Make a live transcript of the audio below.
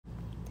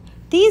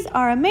These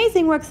are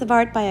amazing works of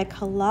art by a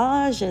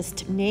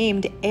collagist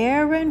named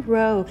Aaron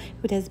Roe,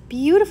 who does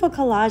beautiful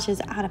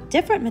collages out of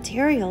different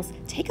materials.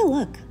 Take a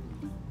look.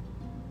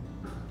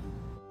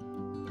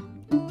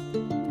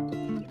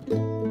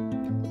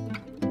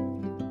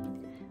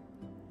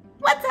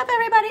 What's up,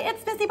 everybody?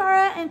 It's Missy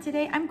Barra, and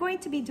today I'm going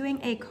to be doing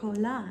a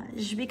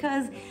collage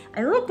because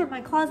I looked at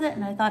my closet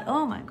and I thought,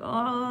 oh my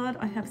god,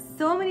 I have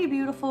so many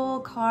beautiful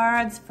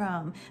cards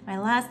from my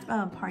last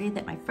party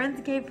that my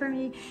friends gave for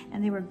me,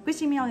 and they were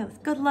wishing me all this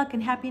good luck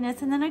and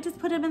happiness, and then I just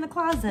put them in the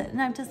closet,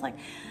 and I'm just like,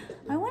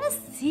 I want to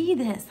see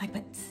this, like,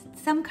 but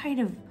some kind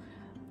of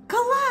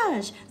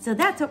collage. So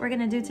that's what we're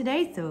gonna do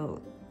today.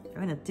 So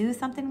we're gonna do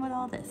something with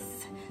all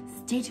this.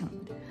 Stay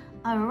tuned.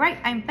 All right,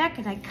 I'm back,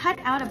 and I cut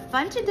out a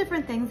bunch of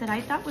different things that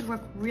I thought would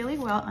work really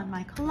well on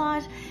my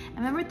collage. And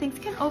remember, things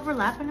can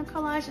overlap in a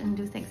collage and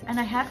do things. And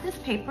I have this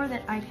paper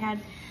that I've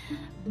had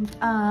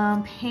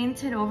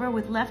painted over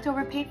with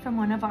leftover paint from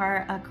one of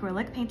our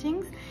acrylic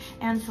paintings.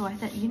 And so I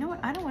thought, you know what,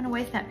 I don't want to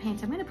waste that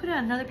paint. I'm going to put it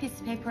on another piece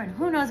of paper, and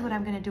who knows what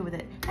I'm going to do with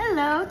it.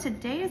 Hello,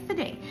 today is the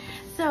day.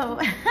 So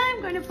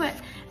I'm going to put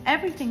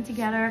everything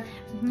together.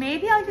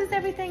 Maybe I'll use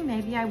everything,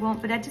 maybe I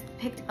won't, but I just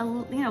picked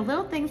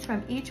little things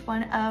from each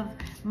one of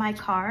my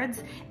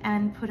cards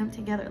and put them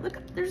together. Look,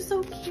 they're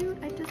so cute.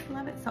 I just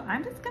love it. So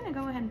I'm just gonna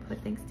go ahead and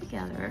put things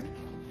together.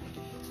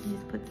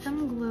 Just put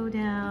some glue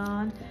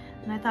down.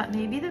 And I thought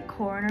maybe the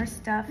corner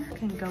stuff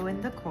can go in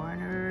the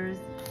corners.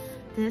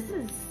 This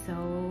is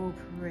so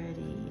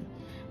pretty.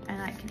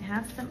 And I can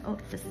have some, oh,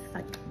 this is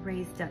like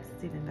raised up,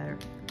 it's even better.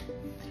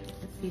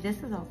 Let's see,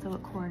 this is also a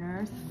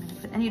corner, so I'm gonna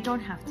put, and you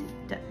don't have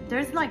to,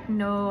 there's like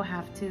no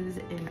have-tos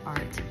in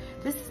art.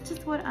 This is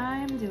just what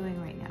I'm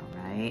doing right now,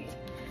 right?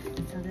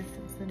 So this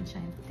is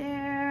sunshine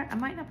there. I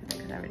might not put that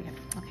because I already have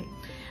it. Okay.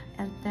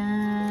 And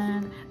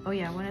then, oh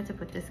yeah, I wanted to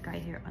put this guy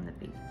here on the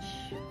beach.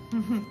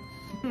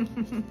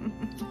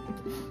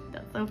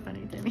 That's so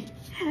funny to me.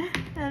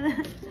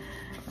 And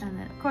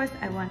then of course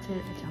I wanted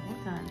a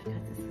double done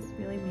because this is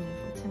really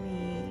meaningful to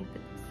me.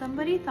 But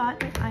somebody thought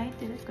that I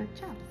did a good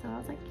job. So I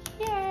was like,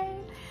 yay.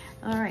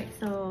 All right,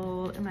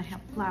 so I'm gonna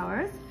have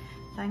flowers.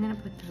 So I'm gonna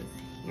put those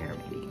here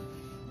maybe.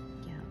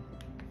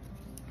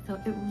 So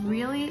it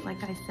really,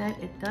 like I said,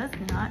 it does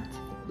not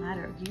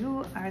matter.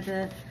 You are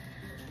the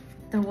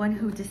one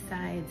who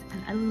decides.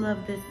 And I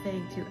love this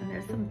thing too. And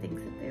there's some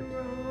things that they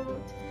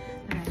wrote,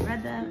 and I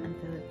read them, and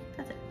so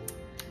that's it.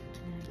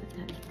 And I put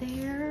that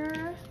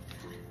there.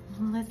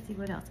 Let's see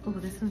what else. Oh,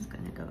 this one's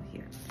gonna go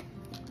here.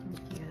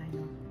 Here, I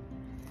know.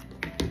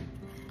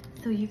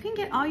 So you can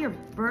get all your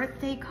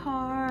birthday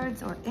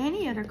cards or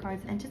any other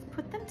cards and just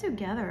put them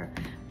together.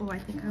 Oh, I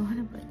think I want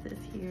to put this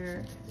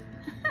here.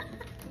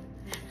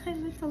 My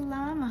little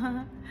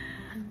llama.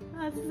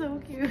 That's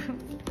so cute.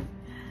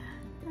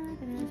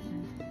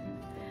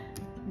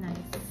 Nice.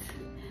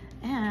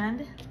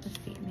 And let's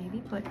see,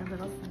 maybe put a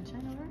little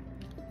sunshine over.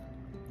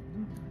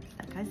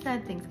 Like I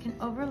said, things can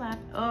overlap.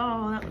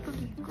 Oh, that looks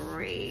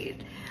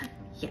great.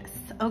 Yes.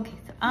 Okay,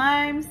 so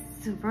I'm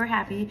super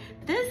happy.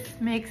 This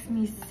makes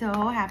me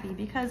so happy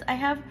because I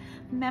have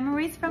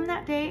memories from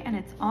that day, and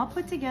it's all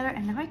put together,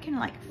 and now I can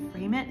like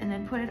frame it and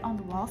then put it on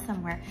the wall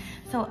somewhere.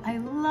 So I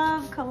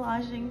love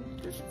collaging.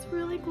 This is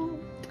really cool.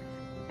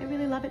 I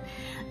really love it.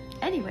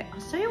 Anyway,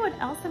 I'll show you what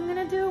else I'm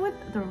gonna do with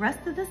the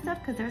rest of this stuff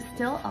because there's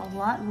still a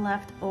lot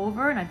left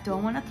over and I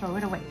don't want to throw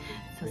it away.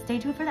 So stay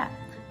tuned for that.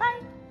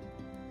 Bye.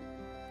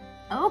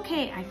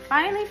 Okay, I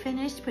finally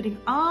finished putting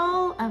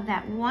all of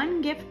that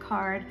one gift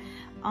card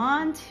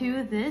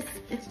onto this.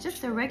 It's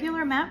just a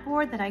regular mat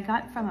board that I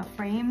got from a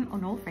frame,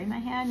 an old frame I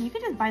had. You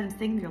could just buy them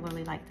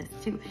singularly like this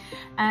too,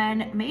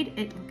 and made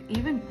it look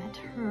even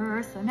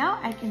better. So now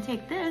I can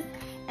take this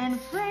and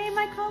frame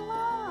my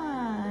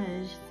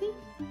collage. See?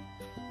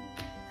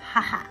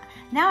 Haha.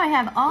 Now I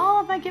have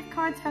all of my gift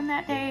cards from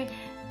that day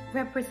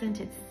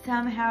represented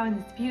somehow in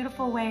this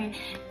beautiful way,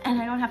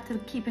 and I don't have to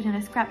keep it in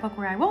a scrapbook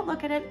where I won't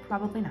look at it,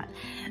 probably not.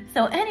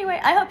 So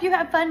anyway, I hope you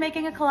have fun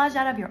making a collage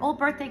out of your old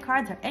birthday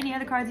cards or any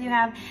other cards you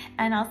have,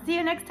 and I'll see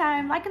you next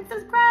time. Like and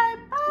subscribe.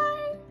 Bye.